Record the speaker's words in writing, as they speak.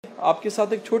آپ کے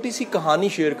ساتھ ایک چھوٹی سی کہانی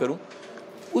شیئر کروں.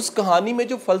 اس کہانی میں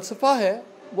جو فلسفہ ہے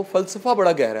وہ فلسفہ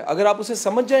بڑا گہرا ہے. اگر آپ اسے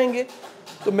سمجھ جائیں گے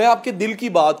تو میں آپ کے دل کی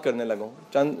بات کرنے لگا ہوں.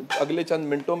 اگلے چند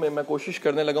منٹوں میں کوشش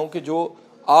کرنے لگا ہوں کہ جو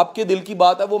آپ کے دل کی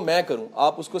بات ہے وہ میں کروں.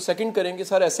 آپ اس کو سیکنڈ کریں گے.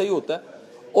 سر ایسا ہی ہوتا ہے.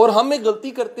 اور ہم ایک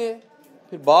غلطی کرتے ہیں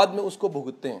پھر بعد میں اس کو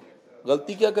بھگتتے ہیں.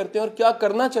 غلطی کیا کرتے ہیں اور کیا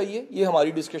کرنا چاہیے یہ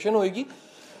ہماری ڈسکشن ہوئے گی.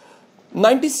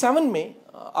 97 میں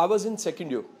I was in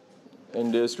second year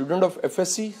and student of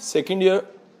FSC second year.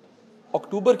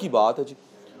 اکتوبر کی بات ہے جی.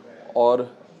 اور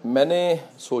میں نے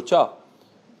سوچا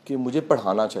کہ مجھے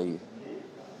پڑھانا چاہیے.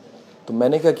 تو میں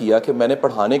نے کیا کیا کہ میں نے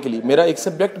پڑھانے کے لیے, میرا ایک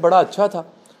سبجیکٹ بڑا اچھا تھا.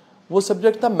 وہ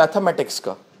سبجیکٹ تھا میتھمیٹکس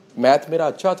کا. میتھ میرا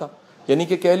اچھا تھا, یعنی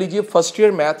کہ کہہ لیجئے فرسٹ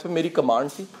ایئر میتھ میں میری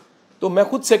کمانڈ تھی. تو میں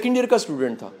خود سیکنڈ ایئر کا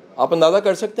اسٹوڈنٹ تھا. آپ اندازہ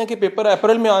کر سکتے ہیں کہ پیپر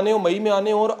اپریل میں آنے ہو, مئی میں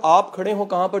آنے ہو, اور آپ کھڑے ہو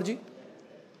کہاں پر جی؟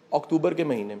 اکتوبر کے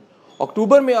مہینے میں.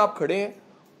 اکتوبر میں آپ کھڑے ہیں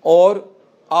اور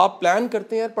آپ پلان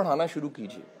کرتے ہیں یار پڑھانا شروع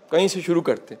کیجئے, کہیں سے شروع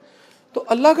کرتے ہیں. تو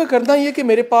اللہ کا کرنا یہ کہ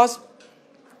میرے پاس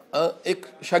ایک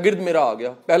شاگرد میرا آ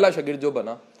گیا, پہلا شاگرد جو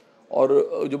بنا, اور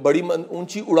جو بڑی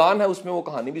اونچی اڑان ہے اس میں وہ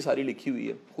کہانی بھی ساری لکھی ہوئی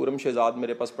ہے. خرم شہزاد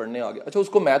میرے پاس پڑھنے آ گیا. اچھا, اس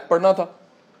کو میتھ پڑھنا تھا,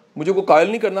 مجھے کوئی قائل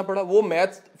نہیں کرنا پڑا. وہ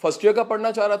میتھ فرسٹ ایئر کا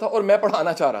پڑھنا چاہ رہا تھا اور میں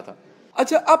پڑھانا چاہ رہا تھا.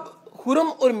 اچھا, اب خرم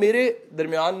اور میرے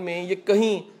درمیان میں یہ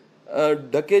کہیں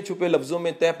ڈھکے چھپے لفظوں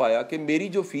میں طے پایا کہ میری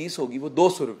جو فیس ہوگی وہ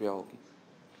 200 روپیہ ہوگی.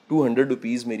 200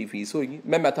 روپیز میری فیس ہوگی.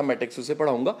 میں میتھمیٹکس اسے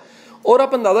پڑھاؤں گا. اور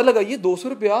آپ اندازہ لگائیے 200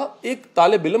 روپیہ ایک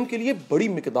طالب علم کے لیے بڑی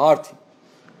مقدار تھی.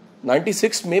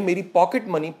 96 میں میری پاکٹ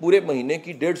منی پورے مہینے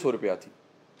کی 150 روپیہ تھی.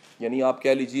 یعنی آپ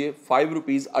کہہ لیجئے 5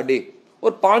 روپیز اے ڈے,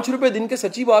 اور 5 روپے دن کے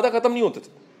سچی بات ہے ختم نہیں ہوتے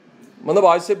تھے. مطلب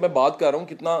آج سے میں بات کر رہا ہوں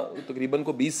کتنا, تقریباً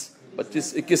کو 20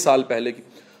 25 21 سال پہلے کی.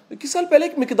 21 سال پہلے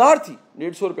ایک مقدار تھی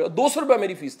 150 روپیہ. 200 روپیہ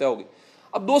میری فیس طے ہو گئی.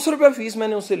 اب 200 روپیہ فیس میں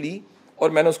نے اسے لی اور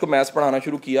میں نے اس کو میتھس پڑھانا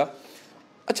شروع کیا.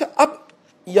 اچھا, اب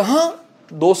یہاں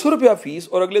 200 روپیہ فیس,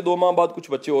 اور اگلے 2 ماہ بعد کچھ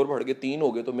بچے اور بڑھ گئے, 3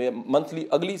 ہو گئے. تو میں منتھلی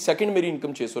اگلی سیکنڈ میری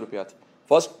انکم 600 روپیہ تھی.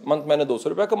 فرسٹ منتھ میں نے 200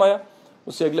 روپیہ کمایا,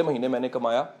 اس سے اگلے مہینے میں نے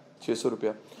کمایا 600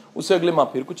 روپیہ, اس سے اگلے ماہ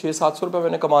پھر کچھ 600-700 روپیہ میں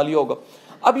نے کما لیا ہوگا.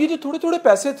 اب یہ جو تھوڑے تھوڑے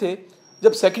پیسے تھے,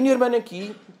 جب سیکنڈ ایئر میں نے کی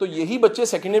تو یہی بچے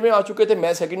سیکنڈ ایئر میں آ چکے تھے.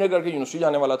 میں سیکنڈ ایئر کر کے یونیورسٹی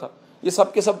جانے والا تھا. یہ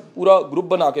سب کے سب پورا گروپ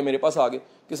بنا کے میرے پاس آ گئے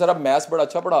کہ سر آپ میتھس بڑا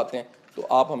اچھا پڑھاتے ہیں تو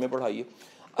آپ ہمیں پڑھائیے.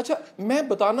 اچھا, میں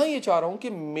بتانا یہ چاہ رہا ہوں کہ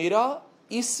میرا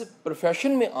اس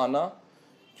پروفیشن میں آنا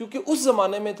کیونکہ اس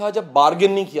زمانے میں تھا جب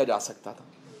بارگن نہیں کیا جا سکتا تھا.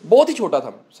 بہت ہی چھوٹا تھا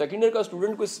میں, سیکنڈ ایئر کا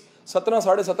اسٹوڈنٹ, کوئی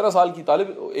 17 سال کی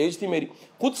طالب ایج تھی میری,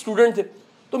 خود اسٹوڈنٹ تھے.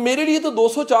 تو میرے لیے تو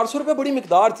 200-400 روپے بڑی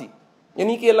مقدار تھی.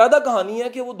 یعنی کہ علیحدہ کہانی ہے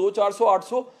کہ وہ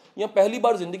 200-400-800, یا پہلی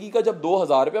بار زندگی کا جب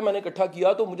 2000 روپیہ میں نے اکٹھا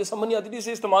کیا تو مجھے سمجھ نہیں آتی تھی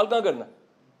اسے استعمال کہاں کرنا ہے,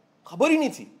 خبر ہی نہیں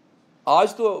تھی.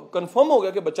 آج تو کنفرم ہو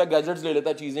گیا کہ بچہ گیجٹس لے لیتا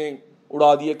ہے, چیزیں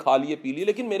اڑا دیے, کھا لیے, پی لیے,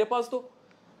 لیکن میرے پاس تو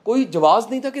کوئی جواز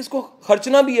نہیں تھا کہ اس کو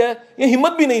خرچنا بھی ہے, یا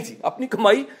ہمت بھی نہیں تھی. اپنی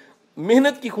کمائی,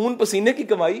 محنت کی, خون پسینے کی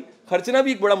کمائی, خرچنا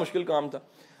بھی ایک بڑا مشکل کام تھا.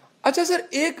 اچھا سر,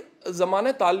 ایک زمانہ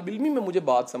طالب علمی میں مجھے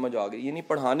بات سمجھ آ گئی, یعنی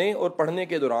پڑھانے اور پڑھنے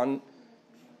کے دوران,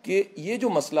 کہ یہ جو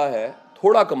مسئلہ ہے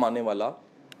تھوڑا کمانے والا,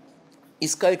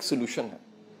 اس کا ایک سلوشن ہے.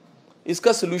 اس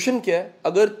کا سلوشن کیا ہے؟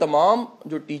 اگر تمام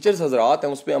جو ٹیچرز حضرات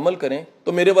ہیں اس پہ عمل کریں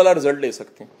تو میرے والا رزلٹ لے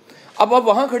سکتے ہیں. اب آپ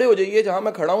وہاں کھڑے ہو جائیے جہاں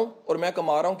میں کھڑا ہوں, اور میں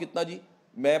کما رہا ہوں کتنا جی,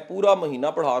 میں پورا مہینہ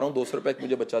پڑھا رہا ہوں, 200 روپے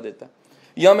مجھے بچہ دیتا ہے.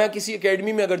 یا میں کسی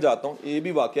اکیڈمی میں اگر جاتا ہوں, یہ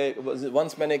بھی واقعہ ہے,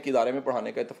 ونس میں نے ایک ادارے میں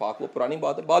پڑھانے کا اتفاق, وہ پرانی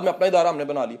بات ہے, بعد میں اپنا ادارہ ہم نے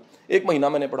بنا لیا, 1 مہینہ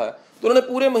میں نے پڑھایا, تو انہوں نے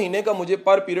پورے مہینے کا مجھے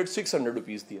پر پیریڈ 600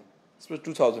 روپیز دیا.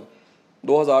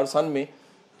 2000 سن میں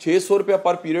 600 روپیہ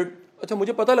پر پیریڈ. اچھا,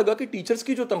 مجھے پتہ لگا کہ ٹیچرز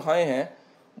کی جو تنخواہیں ہیں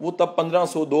وہ تب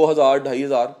 1500, 2000,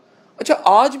 2500. اچھا,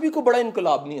 آج بھی کوئی بڑا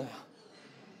انقلاب نہیں آیا.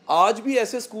 آج بھی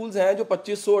ایسے سکولز ہیں جو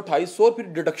 2500, 2800 پھر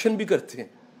ڈیڈکشن بھی کرتے ہیں.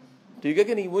 ٹھیک ہے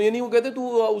کہ نہیں؟ وہ یہ نہیں, وہ کہتے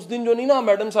تو اس دن جو نہیں نا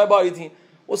میڈم صاحب آئی تھیں,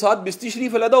 وہ ساتھ بستی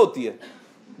شریف علیحدہ ہوتی ہے,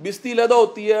 بستی علیحدہ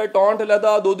ہوتی ہے, ٹانٹ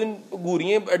علیحدہ, 2 دن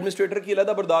گوریاں ایڈمنسٹریٹر کی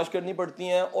علیحدہ برداشت کرنی پڑتی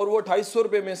ہیں, اور وہ 2800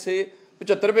 روپے میں سے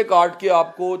 75 روپے کاٹ کے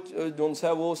آپ کو جو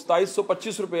ہے وہ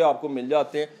 2725 روپے آپ کو مل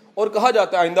جاتے ہیں, اور کہا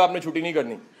جاتا ہے آئندہ آپ نے چھٹی نہیں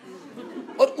کرنی.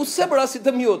 اور اس سے بڑا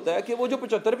ستم یہ ہوتا ہے کہ وہ جو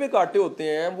 75 روپے کاٹے ہوتے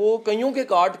ہیں وہ کئیوں کے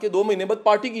کاٹ کے 2 مہینے بعد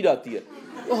پارٹی کی جاتی ہے.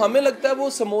 تو ہمیں لگتا ہے وہ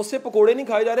سموسے پکوڑے نہیں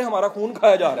کھائے جا رہے, ہمارا خون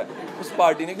کھایا جا رہا ہے اس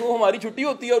پارٹی نے, کیونکہ ہماری چھٹی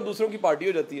ہوتی ہے اور دوسروں کی پارٹی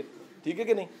ہو جاتی ہے. ٹھیک ہے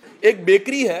کہ نہیں؟ ایک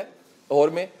بیکری ہے لاہور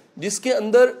میں جس کے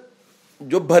اندر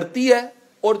جو بھرتی ہے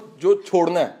اور جو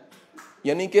چھوڑنا ہے,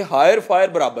 یعنی کہ ہائر فائر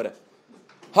برابر ہے.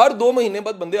 ہر 2 مہینے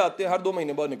بعد بندے آتے ہیں, ہر 2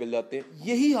 مہینے بعد نکل جاتے ہیں.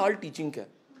 یہی حال ٹیچنگ کا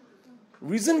ہے.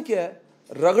 ریزن کیا ہے؟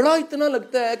 رگڑا اتنا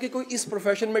لگتا ہے کہ کوئی اس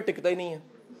پروفیشن میں ٹکتا ہی نہیں ہے.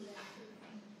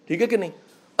 ٹھیک ہے کہ نہیں؟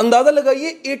 اندازہ لگائیے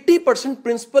 80%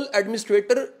 پرنسپل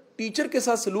ایڈمنسٹریٹر ٹیچر کے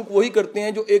ساتھ سلوک وہی کرتے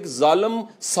ہیں جو ایک ظالم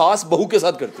ساس بہو کے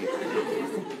ساتھ کرتی ہے.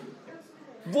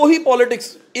 وہی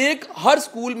پالیٹکس. ایک ہر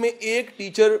سکول میں ایک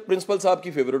ٹیچر پرنسپل صاحب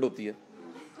کی فیورٹ ہوتی ہے.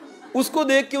 اس کو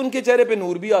دیکھ کے ان کے چہرے پہ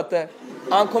نور بھی آتا ہے,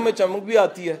 آنکھوں میں چمک بھی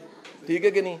آتی ہے, ٹھیک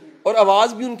ہے کہ نہیں, اور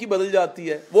آواز بھی ان کی بدل جاتی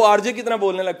ہے, وہ آر جے کی طرح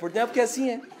بولنے لگ پڑتے ہیں آپ کیسی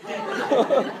ہیں.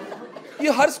 یہ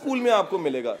ہر سکول میں آپ کو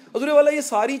ملے گا. حضور والا یہ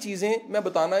ساری چیزیں میں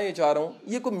بتانا یہ چاہ رہا ہوں,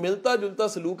 یہ کوئی ملتا جلتا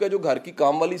سلوک ہے جو گھر کی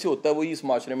کام والی سے ہوتا ہے, وہی اس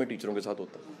معاشرے میں ٹیچروں کے ساتھ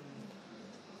ہوتا ہے.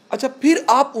 اچھا پھر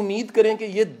آپ امید کریں کہ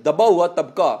یہ دبا ہوا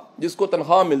طبقہ جس کو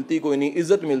تنخواہ ملتی کوئی نہیں,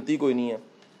 عزت ملتی کوئی نہیں ہے,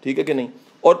 ٹھیک ہے کہ نہیں,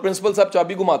 اور پرنسپل صاحب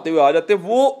چابی گھماتے ہوئے آ جاتے ہیں,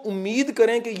 وہ امید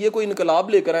کریں کہ یہ کوئی انقلاب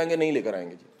لے کر آئیں گے, نہیں لے کر آئیں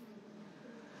گے جی,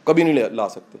 کبھی نہیں لا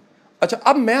سکتے. اچھا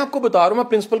اب میں آپ کو بتا رہا ہوں, میں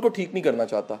پرنسپل کو ٹھیک نہیں کرنا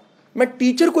چاہتا, میں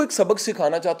ٹیچر کو ایک سبق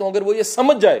سکھانا چاہتا ہوں. اگر وہ یہ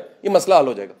سمجھ جائے یہ مسئلہ حل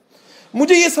ہو جائے گا.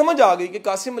 مجھے یہ سمجھ آ گئی کہ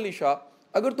قاسم علی شاہ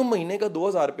اگر تم مہینے کا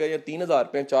 2,000 روپیہ یا 3,000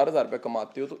 روپیہ 4,000 روپیہ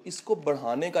کماتے ہو تو اس کو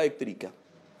بڑھانے کا ایک طریقہ,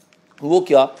 وہ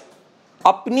کیا,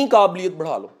 اپنی قابلیت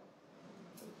بڑھا لو.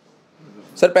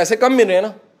 سر پیسے کم مل رہے ہیں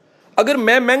نا, اگر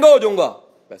میں مہنگا ہو جاؤں گا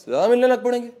پیسے زیادہ ملنے لگ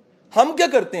پڑیں گے. ہم کیا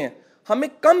کرتے ہیں, ہمیں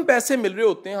کم پیسے مل رہے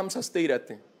ہوتے ہیں, ہم سستے ہی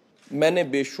رہتے ہیں. میں نے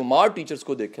بے شمار ٹیچرز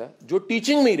کو دیکھا ہے جو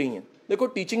ٹیچنگ میں ہی رہی ہیں. دیکھو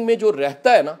ٹیچنگ میں جو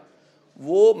رہتا ہے نا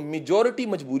وہ میجورٹی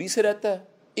مجبوری سے رہتا ہے,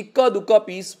 اکا دکا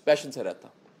پیس پیشن سے رہتا.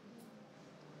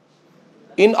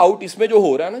 ان آؤٹ اس میں جو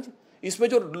ہو رہا ہے نا جی, اس میں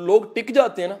جو لوگ ٹک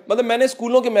جاتے ہیں نا, مطلب میں نے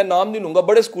اسکولوں کے, میں نام نہیں لوں گا,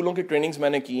 بڑے اسکولوں کی ٹریننگز میں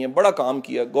نے کی ہیں, بڑا کام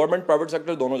کیا, گورنمنٹ پرائیویٹ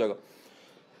سیکٹر دونوں جگہ.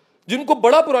 جن کو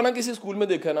بڑا پرانا کسی اسکول میں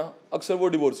دیکھا ہے نا, اکثر وہ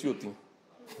ڈیورسی ہوتی ہیں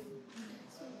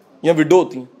یا وڈو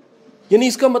ہوتی ہیں. یعنی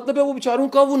اس کا مطلب ہے وہ بیچاروں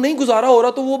کا وہ نہیں گزارا ہو رہا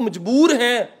تو وہ مجبور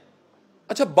ہیں.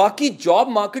 اچھا باقی جاب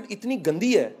مارکیٹ اتنی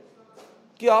گندی ہے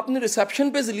کہ آپ نے ریسیپشن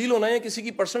پہ ذلیل ہونا ہے یا کسی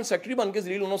کی پرسنل سیکرٹری بن کے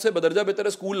ذلیل ہونا, سے بدرجہ بہتر ہے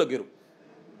اسکول لگے رہو.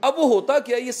 اب وہ ہوتا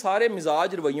کیا, یہ سارے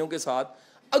مزاج رویوں کے ساتھ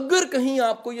اگر کہیں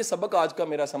آپ کو یہ سبق آج کا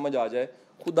میرا سمجھ آ جائے,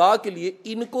 خدا کے لیے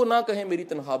ان کو نہ کہیں میری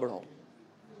تنخواہ بڑھاؤ,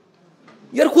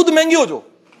 یار خود مہنگے ہو جو.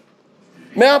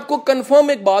 میں آپ کو کنفرم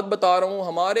ایک بات بتا رہا ہوں,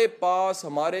 ہمارے پاس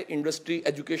ہمارے انڈسٹری,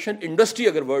 ایجوکیشن انڈسٹری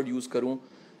اگر ورڈ یوز کروں,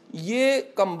 یہ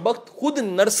کمبخت خود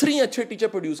نرسری اچھے ٹیچر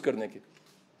پروڈیوس کرنے کے,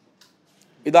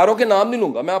 اداروں کے نام نہیں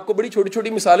لوں گا, میں آپ کو بڑی چھوٹی چھوٹی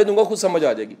مثالیں دوں گا, خود سمجھ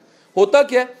آ جائے گی. ہوتا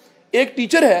کیا ہے, ایک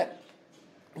ٹیچر ہے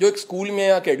جو ایک اسکول میں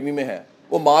یا اکیڈمی میں ہے,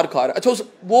 وہ مار کھا رہا ہے. اچھا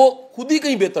وہ خود ہی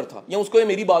کہیں بہتر تھا, یا اس کو یہ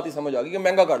میری بات ہی سمجھ آ گئی کہ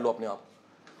مہنگا کر لو اپنے آپ.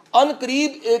 ان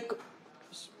قریب ایک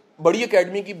بڑی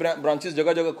اکیڈمی کی برانچز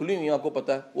جگہ جگہ کھلی ہوئی ہیں, آپ کو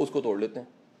پتا ہے, وہ اس کو توڑ لیتے ہیں.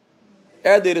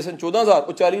 اے دیر سن 14,000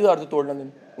 اور 40,000 سے توڑنا دیں.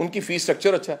 ان کی فیس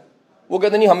سٹرکچر اچھا ہے, وہ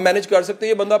کہتے ہیں نہیں ہم مینج کر سکتے,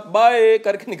 یہ بندہ بائے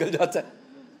کر کے نکل جاتا ہے.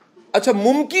 اچھا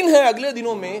ممکن ہے اگلے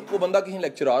دنوں میں وہ بندہ کہیں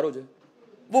لیکچرار ہو جائے,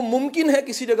 وہ ممکن ہے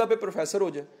کسی جگہ پہ پروفیسر ہو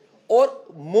جائے, اور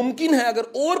ممکن ہے اگر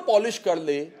اور پالش کر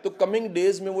لے تو کمنگ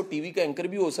ڈیز میں وہ ٹی وی کا اینکر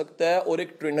بھی ہو سکتا ہے اور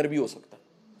ایک ٹرینر بھی ہو سکتا ہے.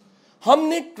 ہم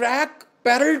نے ٹریک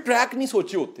پیرل ٹریک نہیں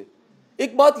سوچے ہوتے.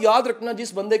 ایک بات یاد رکھنا,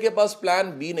 جس بندے کے پاس پلان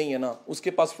بی نہیں ہے نا اس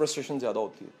کے پاس فرسٹریشن زیادہ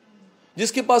ہوتی ہے.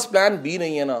 جس کے پاس پلان بی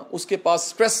نہیں ہے نا اس کے پاس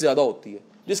سٹریس زیادہ ہوتی ہے.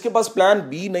 جس کے پاس پلان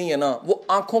بی نہیں ہے نا وہ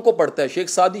آنکھوں کو پڑتا ہے. شیخ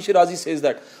سعدی شیرازی سیز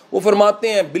دیٹ, وہ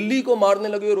فرماتے ہیں بلی کو مارنے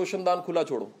لگے روشن دان کھلا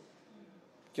چھوڑو,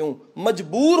 کیوں,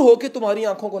 مجبور ہو کے تمہاری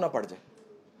آنکھوں کو نہ پڑ جائے.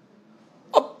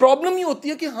 اب پرابلم یہ ہوتی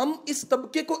ہے کہ ہم اس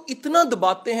طبقے کو اتنا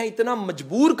دباتے ہیں, اتنا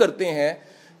مجبور کرتے ہیں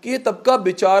کہ یہ طبقہ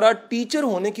بیچارہ ٹیچر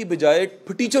ہونے کی بجائے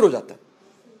ٹیچر ہو جاتا ہے.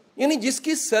 یعنی جس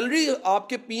کی سیلری آپ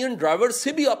کے پی این ڈرائیور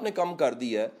سے بھی آپ نے کم کر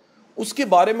دی ہے, اس کے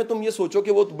بارے میں تم یہ سوچو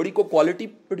کہ وہ بڑی کو کوالٹی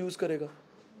پروڈیوس کرے گا,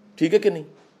 ٹھیک ہے کہ نہیں.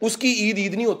 اس کی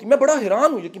عید نہیں ہوتی. میں بڑا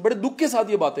حیران ہوں کہ بڑے دکھ کے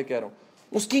ساتھ یہ باتیں کہہ رہا ہوں.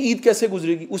 اس کی عید کیسے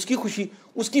گزرے گی, اس کی خوشی,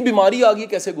 اس کی بیماری آ گئی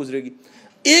کیسے گزرے گی.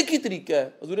 ایک ہی طریقہ ہے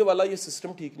حضور والا, یہ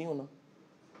سسٹم ٹھیک نہیں ہونا,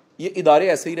 یہ ادارے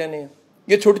ایسے ہی رہنے ہیں,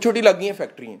 یہ چھوٹی چھوٹی لگی ہیں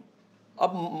فیکٹری ہیں,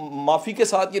 اب معافی کے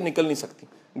ساتھ یہ نکل نہیں سکتی.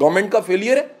 گورنمنٹ کا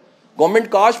فیلئر ہے. گورنمنٹ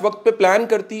کاش وقت پہ پلان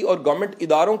کرتی اور گورنمنٹ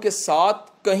اداروں کے ساتھ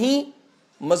کہیں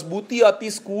مضبوطی آتی,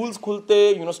 سکولز کھلتے,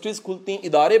 یونیورسٹیز کھلتی,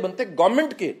 ادارے بنتے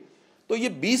گورنمنٹ کے, تو یہ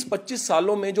 20-25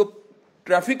 سالوں میں جو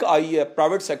ٹریفک آئی ہے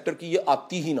پرائیویٹ سیکٹر کی, یہ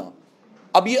آتی ہی نہ.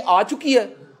 اب یہ آ چکی ہے,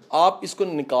 آپ اس کو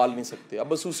نکال نہیں سکتے.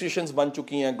 اب ایسوسیشنز بن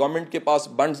چکی ہیں, گورنمنٹ کے پاس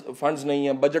فنڈز نہیں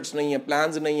ہیں, بجٹس نہیں ہیں,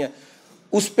 پلانز نہیں ہیں.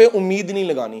 اس پہ امید نہیں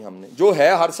لگانی ہم نے. جو ہے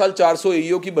ہر سال 400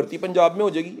 AEO کی بھرتی پنجاب میں ہو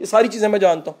جائے گی, یہ ساری چیزیں میں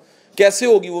جانتا ہوں. کیسے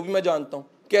ہوگی وہ بھی میں جانتا ہوں,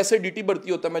 کیسے ڈی ٹی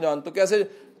بھرتی ہوتا ہے میں جانتا ہوں, کیسے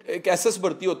ایس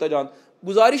بھرتی ہوتا ہے جانتا ہوں.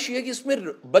 گزارش یہ ہے کہ اس میں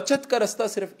بچت کا رستہ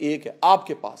صرف ایک ہے آپ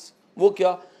کے پاس. وہ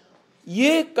کیا,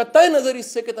 یہ قطع نظر اس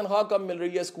سے کہ تنخواہ کم مل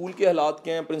رہی ہے, اسکول کے حالات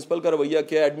کیا ہیں, پرنسپل کا رویہ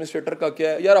کیا ہے, ایڈمنسٹریٹر کا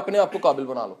کیا ہے, یار اپنے آپ کو قابل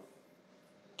بنا لو.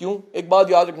 کیوں, ایک بات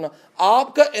یاد رکھنا,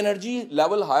 آپ کا انرجی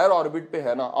لیول ہائر آربٹ پہ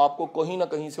ہے نا, آپ کو کہیں نہ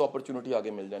کہیں سے اپرچونٹی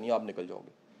آگے مل جانی, آپ نکل جاؤ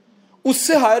گے. اس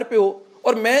سے ہائر پہ ہو.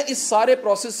 اور میں اس سارے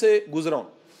پروسیس سے گزرا ہوں,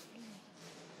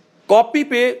 کاپی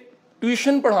پہ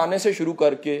ٹیوشن پڑھانے سے شروع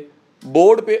کر کے,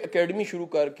 بورڈ پہ اکیڈمی شروع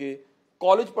کر کے,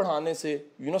 کالج پڑھانے سے,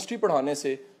 یونیورسٹی پڑھانے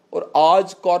سے, اور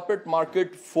آج کارپوریٹ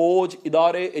مارکیٹ, فوج,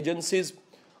 ادارے, ایجنسیز,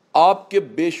 آپ کے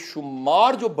بے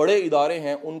شمار جو بڑے ادارے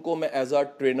ہیں ان کو میں ایز اے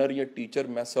ٹرینر یا ٹیچر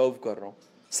میں سرو کر رہا ہوں.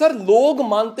 سر لوگ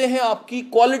مانتے ہیں آپ کی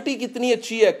کوالٹی کتنی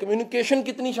اچھی ہے, کمیونیکیشن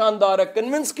کتنی شاندار ہے,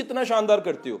 کنونس کتنا شاندار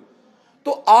کرتے ہو.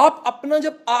 تو آپ اپنا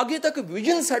جب آگے تک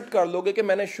ویژن سیٹ کر لو گے کہ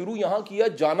میں نے شروع یہاں کیا,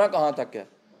 جانا کہاں تک ہے,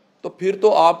 تو پھر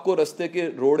تو آپ کو رستے کے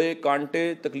روڑے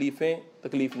کانٹے تکلیف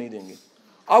نہیں دیں گے.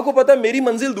 آپ کو پتا ہے میری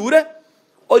منزل دور ہے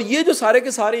اور یہ جو سارے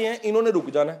کے سارے ہیں انہوں نے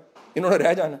رک جانا ہے, انہوں نے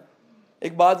رہ جانا ہے.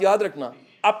 ایک بات یاد رکھنا,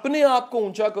 اپنے آپ کو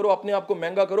اونچا کرو, اپنے آپ کو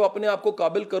مہنگا کرو, اپنے آپ کو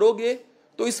قابل کرو گے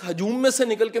تو اس ہجوم میں سے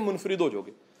نکل کے منفرد ہو جاؤ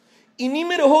گے. انہی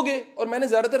میں رہو گے. اور میں نے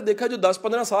زیادہ تر دیکھا جو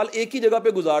 10-15 سال ایک ہی جگہ پہ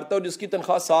گزارتا ہے اور جس کی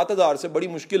تنخواہ 7,000 سے بڑی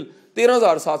مشکل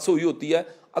 13,700 ہوئی ہوتی ہے,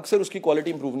 اکثر اس کی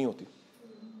کوالٹی امپروو نہیں ہوتی.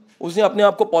 اس نے اپنے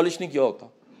آپ کو پالش نہیں کیا ہوتا,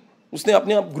 اس نے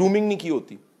اپنے آپ گرومنگ نہیں کی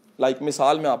ہوتی. لائک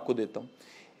مثال میں آپ کو دیتا ہوں,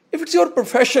 if it's your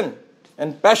profession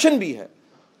and passion بھی ہے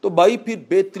تو بھائی پھر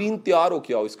بہترین تیار ہو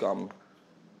کے آؤ اس کام میں.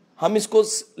 ہم اس کو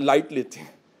لائٹ لیتے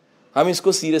ہیں, ہم اس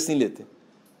کو سیریس نہیں لیتے.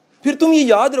 پھر تم یہ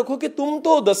یاد رکھو کہ تم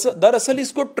تو دراصل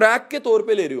اس کو ٹریک کے طور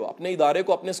پہ لے رہے ہو, اپنے ادارے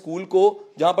کو, اپنے اسکول کو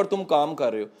جہاں پر تم کام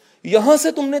کر رہے ہو. یہاں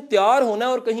سے تم نے تیار ہونا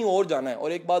ہے اور کہیں اور جانا ہے.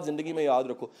 اور ایک بات زندگی میں یاد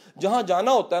رکھو, جہاں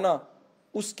جانا ہوتا ہے نا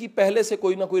اس کی پہلے سے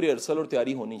کوئی نہ کوئی ریہرسل اور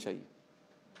تیاری ہونی چاہیے.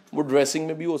 وہ ڈریسنگ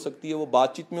میں بھی ہو سکتی ہے, وہ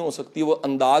بات چیت میں ہو سکتی ہے, وہ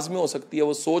انداز میں ہو سکتی ہے,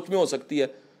 وہ سوچ میں ہو سکتی ہے.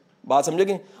 بات سمجھے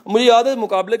کہ مجھے یاد ہے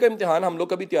مقابلے کا امتحان ہم لوگ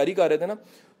کبھی تیاری کر رہے تھے نا,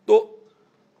 تو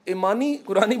ایمانی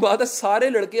قرآنی بات ہے, سارے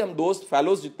لڑکے ہم دوست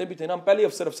فیلوز جتنے بھی تھے نا, ہم پہلے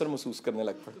افسر محسوس کرنے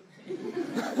لگ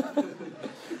پڑے.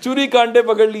 چوری کانٹے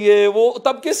پکڑ لیے, وہ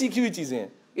تب کے سیکھی ہوئی چیزیں ہیں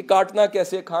کہ کاٹنا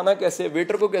کیسے, کھانا کیسے,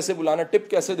 ویٹر کو کیسے بلانا, ٹپ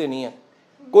کیسے دینی ہے,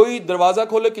 کوئی دروازہ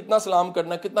کھولے کتنا سلام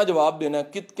کرنا ہے, کتنا جواب دینا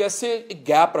ہے, کیسے ایک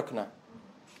گیپ رکھنا ہے,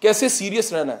 کیسے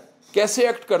سیریس رہنا ہے, کیسے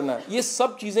ایکٹ کرنا ہے. یہ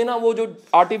سب چیزیں نا وہ جو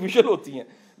آرٹیفیشل ہوتی ہیں,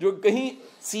 جو کہیں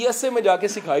سی ایس اے میں جا کے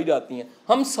سکھائی جاتی ہیں,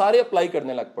 ہم سارے اپلائی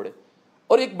کرنے لگ پڑے.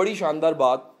 اور ایک بڑی شاندار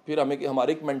بات پھر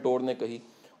ہمارے ایک مینٹور نے کہی,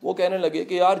 وہ کہنے لگے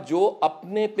کہ یار جو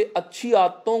اپنے پہ اچھی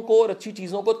عادتوں کو اور اچھی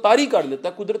چیزوں کو طاری کر لیتا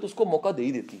ہے, قدرت اس کو موقع دے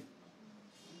ہی دیتی ہے,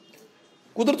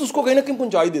 قدرت اس کو کہیں نہ کہیں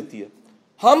پہنچا ہی دیتی ہے.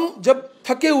 ہم جب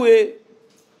تھکے ہوئے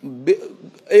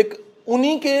ایک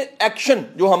انہی کے ایکشن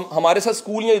جو ہمارے ساتھ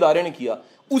اسکول یا ادارے نے کیا,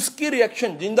 اس کے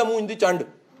ریئیکشن جندہ منہ اندی چانڈ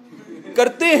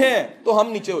کرتے ہیں تو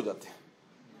ہم نیچے ہو جاتے ہیں.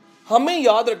 ہمیں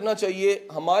یاد رکھنا چاہیے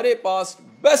ہمارے پاس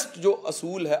بیسٹ جو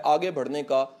اصول ہے آگے بڑھنے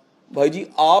کا, بھائی جی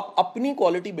آپ اپنی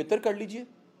کوالٹی بہتر کر لیجئے.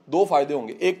 2 فائدے ہوں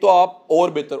گے, ایک تو آپ اور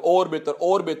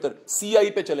بہتر سی آئی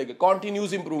پہ چلے گئے,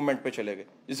 کنٹینیوس امپروومنٹ پہ چلے گئے,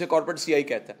 جسے کارپوریٹ سی آئی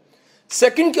کہتا ہے.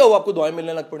 سیکنڈ کیا ہوا, آپ کو دعائیں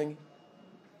ملنے لگ پڑیں گی.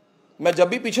 میں جب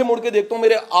بھی پیچھے مڑ کے دیکھتا ہوں,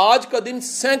 میرے آج کا دن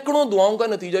سینکڑوں دعاؤں کا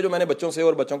نتیجہ جو میں نے بچوں سے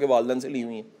اور بچوں کے والدین سے لی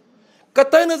ہوئی ہیں,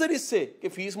 قطع نظر اس سے کہ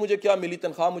فیس مجھے کیا ملی,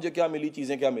 تنخواہ مجھے کیا ملی,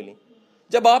 چیزیں کیا ملی.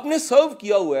 جب آپ نے سرو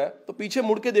کیا ہوا ہے تو پیچھے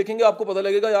مڑ کے دیکھیں گے, آپ کو پتہ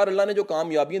لگے گا یار اللہ نے جو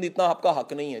کامیابیاں دی اتنا آپ کا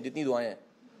حق نہیں ہے جتنی دعائیں ہیں.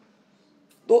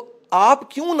 تو آپ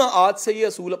کیوں نہ آج سے یہ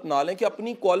اصول اپنا لیں کہ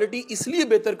اپنی کوالٹی اس لیے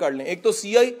بہتر کر لیں. ایک تو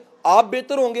سی آئی آپ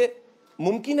بہتر ہوں گے,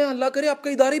 ممکن ہے اللہ کرے آپ کا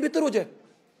ادارہ ہی بہتر ہو جائے.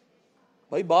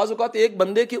 بھائی بعض اوقات ایک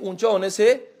بندے کے اونچا ہونے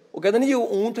سے, وہ کہتے ہیں یہ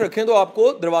اونٹ رکھیں تو آپ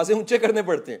کو دروازے اونچے کرنے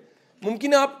پڑتے ہیں.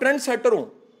 ممکن ہے آپ ٹرینڈ سیٹر ہوں,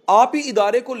 آپ ہی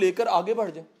ادارے کو لے کر آگے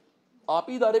بڑھ جائیں, آپ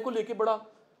ہی ادارے کو لے کے بڑھا.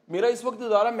 میرا اس وقت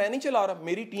ادارہ میں نہیں چلا رہا,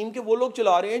 میری ٹیم کے وہ لوگ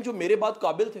چلا رہے ہیں جو میرے بعد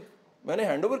قابل تھے. میں نے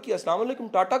ہینڈ اوور کیا, السلام علیکم,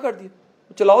 ٹاٹا کر دیا,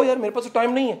 چلاؤ یار میرے پاس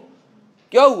ٹائم نہیں ہے.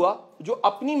 کیا ہوا, جو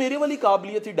اپنی میرے والی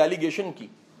قابلیت تھی ڈیلیگیشن کی,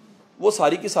 وہ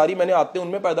ساری کی ساری میں نے آتے ان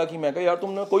میں پیدا کی. میں کہا یار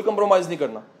تم نے کوئی کمپرومائز نہیں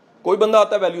کرنا, کوئی بندہ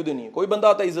آتا ہے ویلیو دینی ہے, کوئی بندہ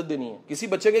آتا ہے عزت دینی ہے, کسی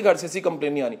بچے کے گھر سے ایسی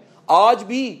کمپلین نہیں آنی. آج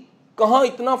بھی کہاں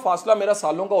اتنا فاصلہ میرا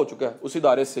سالوں کا ہو چکا ہے اس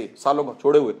ادارے سے, سالوں کا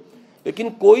چھوڑے ہوئے, لیکن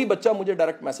کوئی بچہ مجھے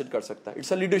ڈائریکٹ میسج کر سکتا ہے.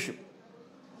 It's a leadership.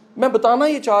 میں بتانا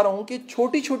یہ چاہ رہا ہوں کہ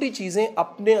چھوٹی چھوٹی چیزیں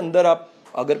اپنے اندر آپ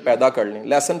اگر پیدا کر لیں,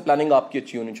 لیسن پلاننگ آپ کی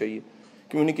اچھی ہونی چاہیے,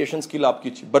 کمیونیکیشن سکل آپ کی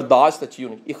اچھی, برداشت اچھی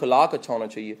ہونی, اخلاق اچھا ہونا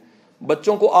چاہیے.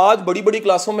 بچوں کو آج بڑی بڑی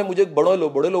کلاسوں میں مجھے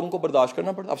بڑے لوگوں کو برداشت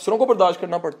کرنا پڑتا, افسروں کو برداشت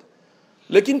کرنا پڑتا.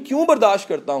 لیکن کیوں برداشت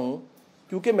کرتا ہوں,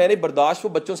 کیونکہ میں نے برداشت وہ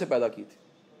بچوں سے پیدا کی تھی.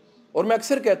 اور میں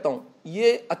اکثر کہتا ہوں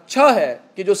یہ اچھا ہے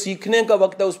کہ جو سیکھنے کا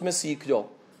وقت ہے اس میں سیکھ جاؤ,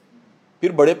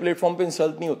 پھر بڑے پلیٹ فارم پہ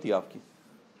انسلٹ نہیں ہوتی آپ کی.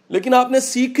 لیکن آپ نے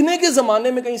سیکھنے کے زمانے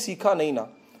میں کہیں سیکھا نہیں نا,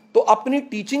 تو اپنی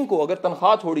ٹیچنگ کو اگر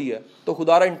تنخواہ تھوڑی ہے تو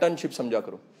خدا را انٹرنشپ سمجھا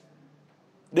کرو.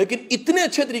 لیکن اتنے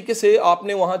اچھے طریقے سے آپ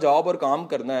نے وہاں جاب اور کام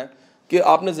کرنا ہے کہ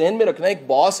آپ نے ذہن میں رکھنا ہے ایک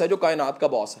باس ہے جو کائنات کا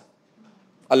باس ہے,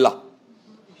 اللہ.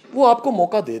 وہ آپ کو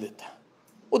موقع دے دیتا ہے,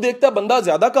 وہ دیکھتا ہے بندہ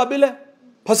زیادہ قابل ہے,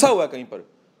 پھنسا ہوا ہے کہیں پر,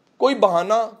 کوئی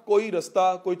بہانہ, کوئی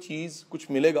رستہ, کوئی چیز, کچھ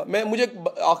ملے گا. مجھے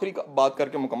آخری بات کر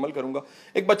کے مکمل کروں گا.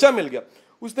 ایک بچہ مل گیا,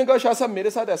 اس نے کہا شاہ صاحب میرے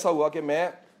ساتھ ایسا ہوا کہ میں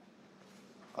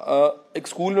ایک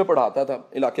اسکول میں پڑھاتا تھا,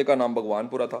 علاقے کا نام بھگوان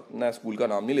پورا تھا, میں اسکول کا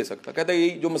نام نہیں لے سکتا. کہتا ہے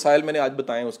یہی جو مسائل میں نے آج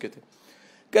بتائے ہیں اس کے تھے.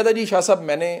 کہتا جی شاہ صاحب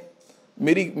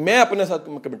میں اپنے ساتھ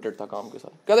کمیٹڈ تھا کام کے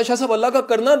ساتھ. کہتا شاہ صاحب اللہ کا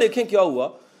کرنا دیکھیں کیا ہوا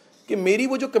کہ میری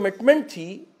وہ جو کمٹمنٹ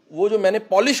تھی, وہ جو میں نے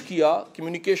پالش کیا,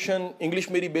 کمیونیکیشن, انگلش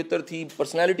میری بہتر تھی,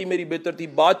 پرسنالٹی میری بہتر تھی,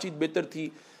 بات چیت بہتر تھی,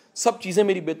 سب چیزیں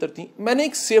میری بہتر تھیں. میں نے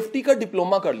ایک سیفٹی کا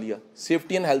ڈپلوما کر لیا.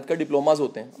 سیفٹی اینڈ ہیلتھ کا ڈپلوماز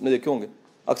ہوتے ہیں, آپ نے دیکھے ہوں گے,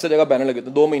 اکثر جگہ بیان لگے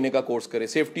تھے 2 مہینے کا کورس کرے,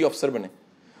 سیفٹی آفیسر بنے.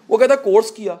 وہ کہتا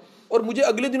کورس کیا, اور مجھے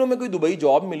اگلے دنوں میں کوئی دبئی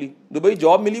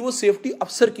جاب ملی, وہ سیفٹی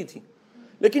افسر کی تھی.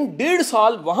 لیکن 1.5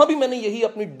 سال وہاں بھی میں نے یہی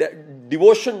اپنی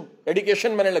ڈیووشن,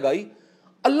 ایڈیکیشن میں نے لگائی.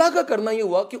 اللہ کا کرنا یہ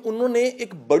ہوا کہ انہوں نے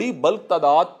ایک بڑی بلک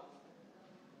تعداد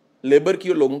لیبر کی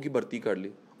اور لوگوں کی بھرتی کر لی,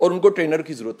 اور ان کو ٹرینر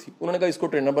کی ضرورت تھی. انہوں نے کہا اس کو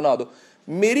ٹرینر بنا دو.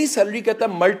 میری سیلری کہتا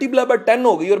ہے ملٹیپلائی بائی 10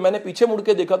 ہو گئی, اور میں نے پیچھے مڑ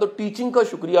کے دیکھا تو ٹیچنگ کا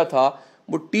شکریہ تھا.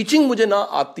 وہ ٹیچنگ مجھے نہ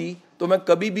آتی تو میں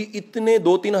کبھی بھی اتنے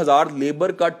 2-3 ہزار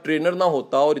لیبر کا ٹرینر نہ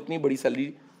ہوتا, اور اتنی بڑی سیلری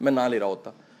میں نہ لے رہا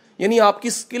ہوتا. یعنی آپ کی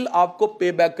سکل آپ کو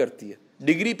پے بیک کرتی ہے,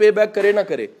 ڈگری پے بیک کرے نہ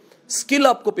کرے, سکل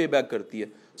آپ کو پے بیک کرتی ہے.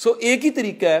 سو ایک ہی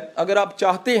طریقہ ہے, اگر آپ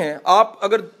چاہتے ہیں, آپ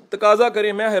اگر تقاضا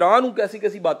کریں, میں حیران ہوں کیسی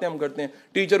کیسی باتیں ہم کرتے ہیں,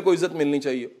 ٹیچر کو عزت ملنی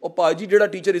چاہیے. اور پاجی جڑا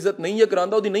ٹیچر عزت نہیں ہے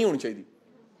کراندہ وہ نہیں ہونی چاہیے.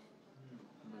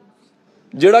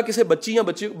 جڑا کسی بچی یا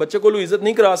بچے کو عزت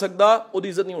نہیں کرا سکتا وہ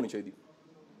عزت نہیں ہونی چاہیے.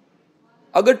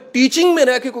 اگر ٹیچنگ میں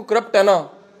رہ کے کوئی کرپٹ ہے نا,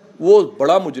 وہ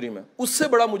بڑا مجرم ہے, اس سے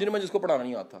بڑا مجرم ہے جس کو پڑھانا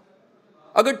نہیں آتا.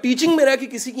 اگر ٹیچنگ میں رہ کے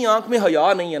کسی کی آنکھ میں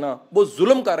حیا نہیں ہے نا, وہ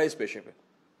ظلم کر رہا ہے اس پیشے پہ,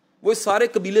 وہ اس سارے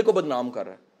قبیلے کو بدنام کر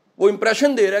رہا ہے. وہ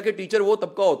امپریشن دے رہا ہے کہ ٹیچر وہ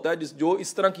طبقہ ہوتا ہے جو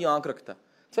اس طرح کی آنکھ رکھتا ہے.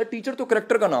 سر ٹیچر تو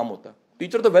کریکٹر کا نام ہوتا ہے,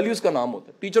 ٹیچر تو ویلیوز کا نام ہوتا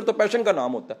ہے, ٹیچر تو پیشن کا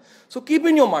نام ہوتا ہے. So keep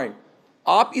in your mind,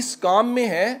 آپ اس کام میں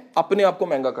ہیں, اپنے آپ کو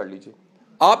مہنگا کر لیجئے.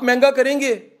 آپ مہنگا کریں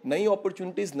گے, نئی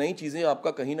اپرچونٹیز, نئی چیزیں آپ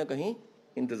کا کہیں نہ کہیں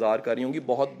انتظار کر رہی ہوں گی.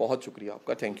 بہت بہت شکریہ آپ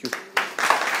کا, تھینک یو.